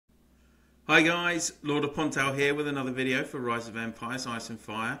Hi guys, LordOfPondtail here with another video for Rise of Empires, Ice and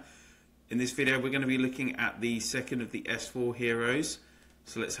Fire. In this video we're going to be looking at the second of the S4 heroes.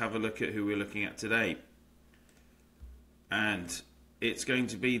 So let's have a look at who we're looking at today. And it's going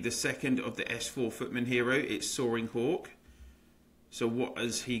to be the second of the S4 Footmen hero. It's Soaring Hawk. So what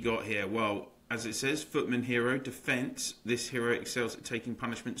has he got here? Well, as it says, Footman hero, defense. This hero excels at taking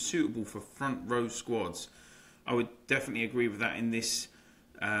punishment suitable for front row squads. I would definitely agree with that in this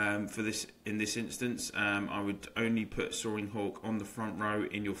in this instance. I would only put Soaring Hawk on the front row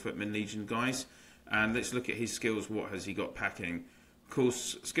in your Footman Legion, guys. And let's look at his skills. What has he got packing? Of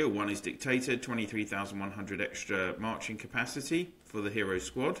course, skill 1 is Dictator, 23,100 extra marching capacity for the hero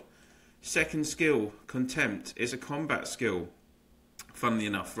squad. Second skill, Contempt, is a combat skill, funnily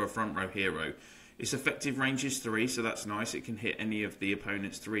enough, for a front row hero. Its effective range is 3, so that's nice. It can hit any of the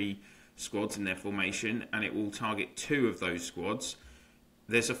opponent's 3 squads in their formation, and it will target 2 of those squads.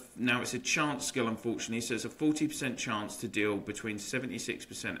 Now it's a chance skill, unfortunately, so it's a 40% chance to deal between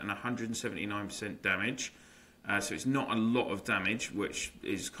 76% and 179% damage. So it's not a lot of damage, which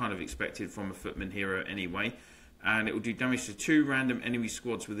is kind of expected from a Footman hero anyway. And it will do damage to 2 random enemy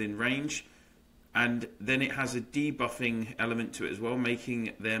squads within range. And then it has a debuffing element to it as well,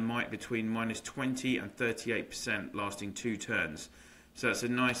 making their might between -20 and 38%, lasting 2 turns. So that's a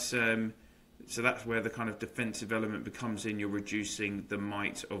nice... So that's where the kind of defensive element becomes in. You're reducing the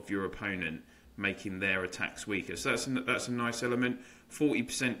might of your opponent, making their attacks weaker. So that's a nice element.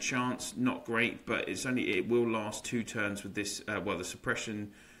 40% chance, not great, but it will last 2 turns with this. Well, the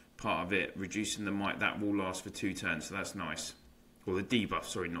suppression part of it, reducing the might, that will last for 2 turns. So that's nice. Or the debuff,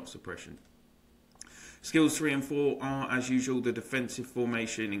 sorry, not suppression. Skills 3 and 4 are, as usual, the defensive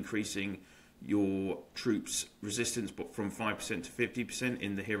formation, increasing your troops' resistance but from 5% to 50%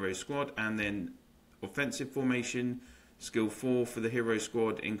 in the hero squad, and then offensive formation, skill 4 for the hero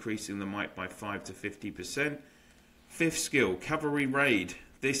squad, increasing the might by 5 to 50%. Fifth skill, Cavalry Raid.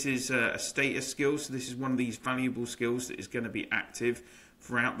 This is a status skill, so this is one of these valuable skills that is going to be active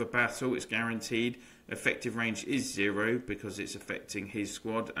throughout the battle. It's guaranteed. Effective range is 0 because it's affecting his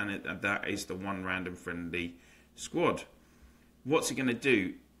squad, and that is the one random friendly squad. What's it going to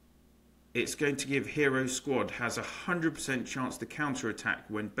do? It's going to give hero squad has a 100% chance to counter-attack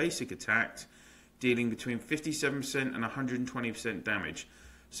when basic attacked, dealing between 57% and 120% damage.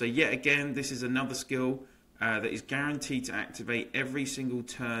 So yet again, this is another skill that is guaranteed to activate every single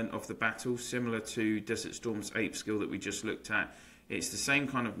turn of the battle, similar to Desert Storm's 8th skill that we just looked at. It's the same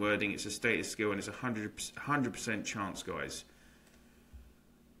kind of wording, it's a status skill, and it's a 100% chance, guys.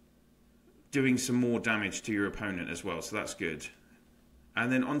 Doing some more damage to your opponent as well, so that's good. And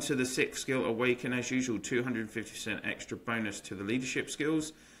then onto the 6th skill, Awaken, as usual, 250% extra bonus to the leadership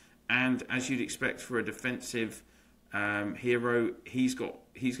skills. And as you'd expect for a defensive hero, he's going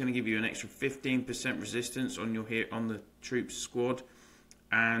to give you an extra 15% resistance on the troops squad,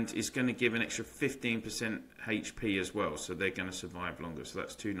 and it's going to give an extra 15% HP as well, so they're going to survive longer. So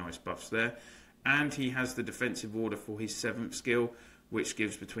that's 2 nice buffs there. And he has the defensive order for his 7th skill, which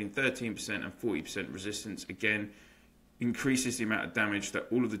gives between 13% and 40% resistance. Again, increases the amount of damage that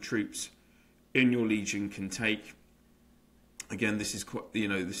all of the troops in your legion can take. Again, this is quite,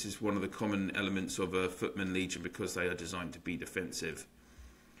 this is one of the common elements of a Footman Legion because they are designed to be defensive.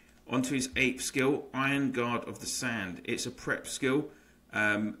 Onto his 8th skill, Iron Guard of the Sand. It's a prep skill,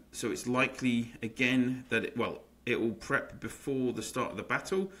 so it's likely again that it will prep before the start of the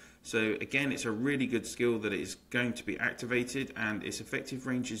battle. So again, it's a really good skill that is going to be activated, and its effective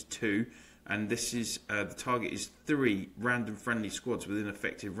range is 2. And this is the target is 3 random friendly squads within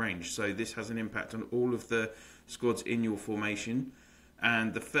effective range. So this has an impact on all of the squads in your formation.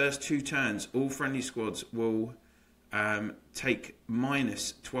 And the first 2 turns, all friendly squads will take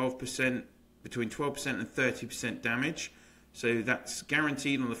 -12%, between 12% and 30% damage. So that's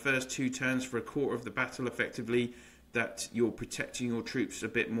guaranteed on the first 2 turns for a quarter of the battle, effectively, that you're protecting your troops a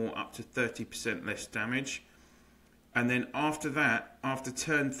bit more, up to 30% less damage. And then after that, after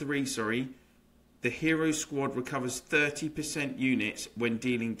turn 3, the hero squad recovers 30% units when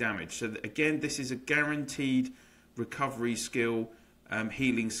dealing damage. So again, this is a guaranteed recovery skill,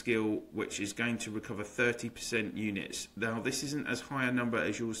 healing skill, which is going to recover 30% units. Now, this isn't as high a number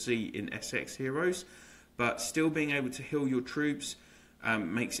as you'll see in SX heroes, but still being able to heal your troops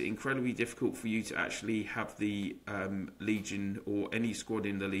makes it incredibly difficult for you to actually have the Legion or any squad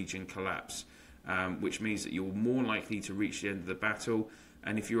in the Legion collapse. Which means that you're more likely to reach the end of the battle.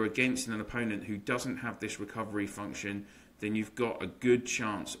 And if you're against an opponent who doesn't have this recovery function, then you've got a good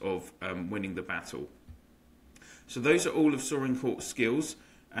chance of winning the battle. So those are all of Soaring Hawk's skills,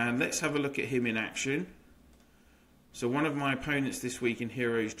 and let's have a look at him in action. So one of my opponents this week in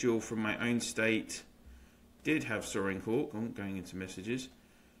Heroes Duel from my own state did have Soaring Hawk. I'm going into messages.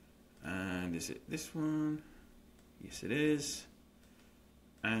 And is it this one? Yes, it is.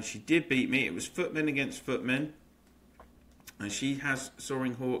 And she did beat me. It was Footmen against Footmen. And she has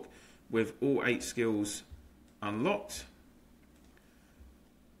Soaring Hawk with all 8 skills unlocked.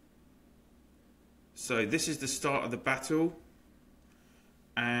 So this is the start of the battle.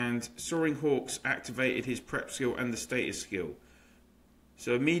 And Soaring Hawk's activated his prep skill and the status skill.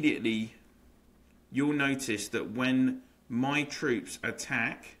 So immediately you'll notice that when my troops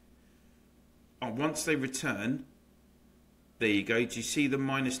attack, once they return, there you go. Do you see the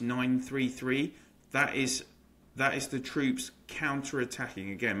 -933? That is the troops counter-attacking.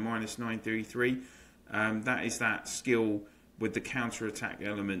 Again, -933. That is that skill with the counter-attack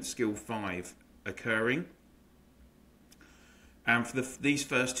element, skill 5, occurring. And for these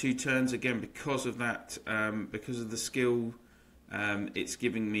first 2 turns, again, because of that, because of the skill, it's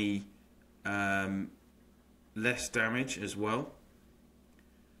giving me less damage as well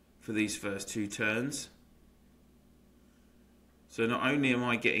for these first 2 turns. So not only am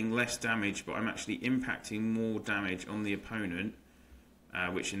I getting less damage, but I'm actually impacting more damage on the opponent,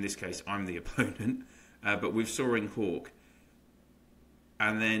 which in this case I'm the opponent, but with Soaring Hawk.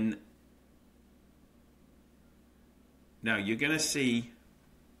 And then now you're going to see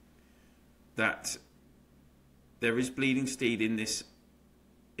that there is Bleeding Steed in this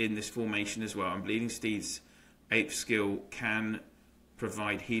formation as well. And Bleeding Steed's 8th skill can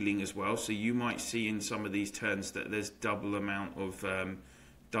provide healing as well. So you might see in some of these turns that there's double amount of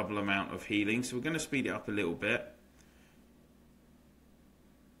healing. So we're going to speed it up a little bit.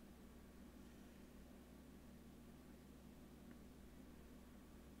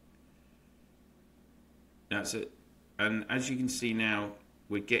 That's it. And as you can see now,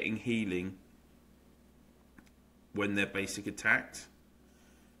 we're getting healing when they're basic attacked.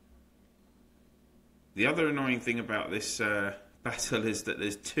 The other annoying thing about this battle is that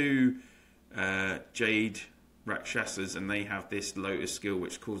there's 2 Jade Rakshasas, and they have this Lotus skill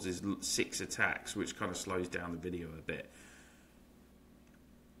which causes 6 attacks, which kind of slows down the video a bit.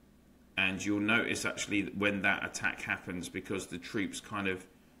 And you'll notice actually when that attack happens, because the troops kind of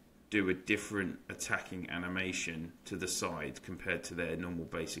do a different attacking animation to the side compared to their normal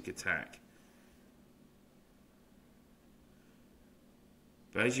basic attack.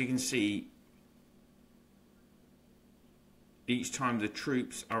 But as you can see, each time the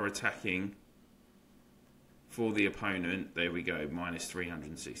troops are attacking for the opponent, there we go,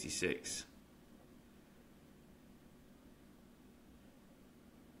 -366.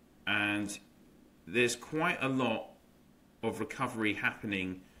 And there's quite a lot of recovery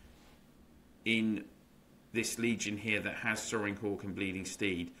happening in this legion here that has Soaring Hawk and Bleeding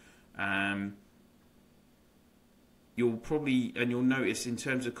Steed. You'll notice in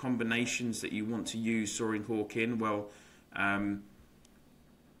terms of combinations that you want to use Soaring Hawk in, well,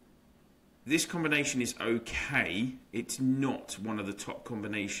 this combination is okay. It's not one of the top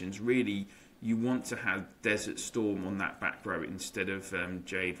combinations. Really, you want to have Desert Storm on that back row instead of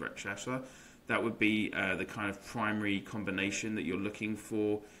Jade Rakshasa. That would be the kind of primary combination that you're looking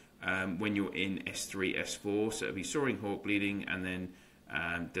for when you're in S3, S4. So it'll be Soaring Hawk, Bleeding, and then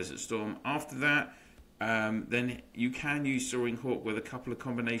Desert Storm. After that, then you can use Soaring Hawk with a couple of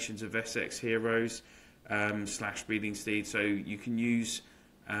combinations of SX heroes / Bleeding Steed. So you can use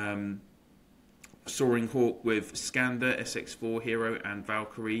Soaring Hawk with Skander, SX4 hero, and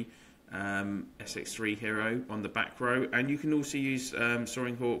Valkyrie, SX3 hero on the back row. And you can also use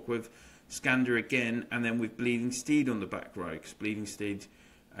Soaring Hawk with Skander again, and then with Bleeding Steed on the back row, because Bleeding Steed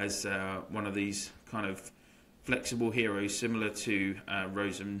as one of these kind of flexible heroes similar to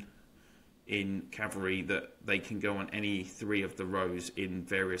Rosen in Cavalry, that they can go on any 3 of the rows in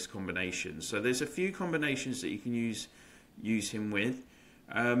various combinations. So there's a few combinations that you can use him with.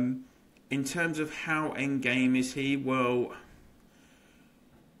 In terms of how endgame is he, well,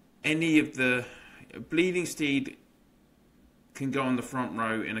 any of the Bleeding Steed can go on the front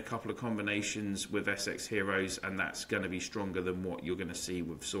row in a couple of combinations with SX heroes, and that's going to be stronger than what you're going to see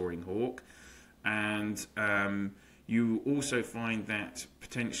with Soaring Hawk. And you also find that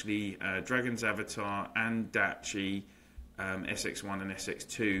potentially Dragon's Avatar and Dachi, SX1 and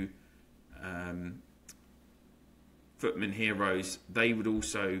SX2 Footman heroes, they would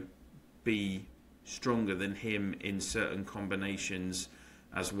also be stronger than him in certain combinations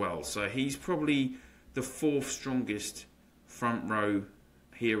as well. So he's probably the 4th strongest front row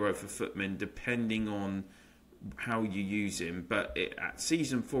hero for Footmen, depending on how you use him. But at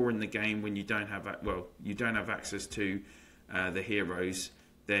season 4 in the game, when you don't have access to the heroes,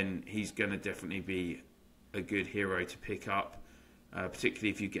 then he's going to definitely be a good hero to pick up, particularly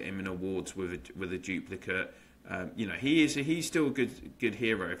if you get him in awards with a duplicate. You know, he's still a good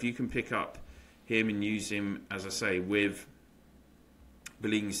hero. If you can pick up him and use him, as I say, with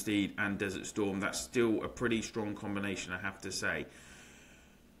Beleaguered Steed and Desert Storm, that's still a pretty strong combination, I have to say.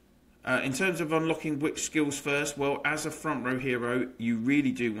 In terms of unlocking which skills first, well, as a front row hero, you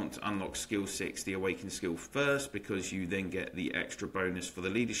really do want to unlock skill 6, the Awakened skill, first, because you then get the extra bonus for the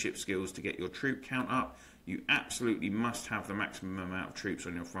leadership skills to get your troop count up. You absolutely must have the maximum amount of troops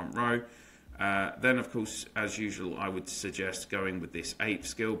on your front row. Then, of course, as usual, I would suggest going with this 8th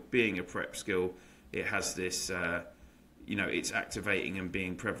skill, being a prep skill. It has this, you know, it's activating and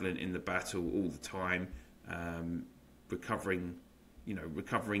being prevalent in the battle all the time, recovering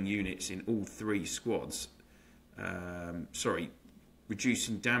units in all 3 squads.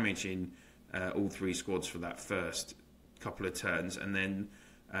 Reducing damage in all 3 squads for that first couple of turns, and then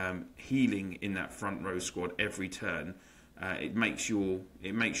healing in that front row squad every turn. It makes your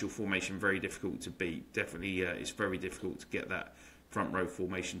formation very difficult to beat. Definitely, it's very difficult to get that front row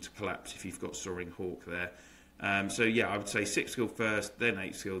formation to collapse if you've got Soaring Hawk there. So yeah, I would say 6th skill first, then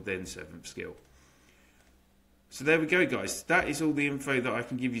 8th skill, then 7th skill. So there we go, guys. That is all the info that I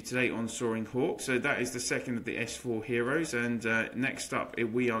can give you today on Soaring Hawk. So that is the second of the S4 heroes, and next up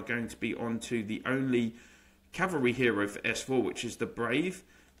we are going to be on to the only cavalry hero for S4, which is the Brave.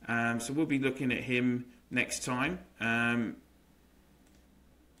 So we'll be looking at him next time, and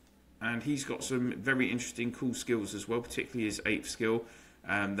he's got some very interesting, cool skills as well, particularly his 8th skill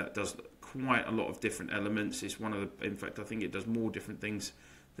that does quite a lot of different elements. It's one of the, in fact, I think it does more different things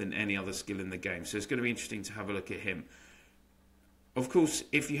than any other skill in the game. So it's going to be interesting to have a look at him. Of course,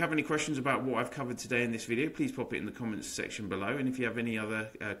 if you have any questions about what I've covered today in this video, please pop it in the comments section below. And if you have any other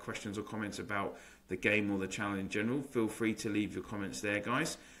questions or comments about the game or the channel in general, feel free to leave your comments there,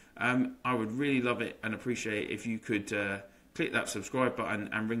 guys. I would really love it and appreciate it if you could click that subscribe button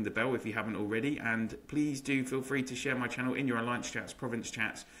and ring the bell if you haven't already. And please do feel free to share my channel in your alliance chats, province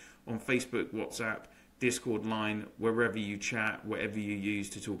chats, on Facebook, WhatsApp, Discord line, wherever you chat, whatever you use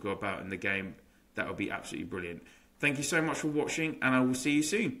to talk about in the game. That would be absolutely brilliant. Thank you so much for watching, and I will see you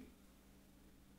soon.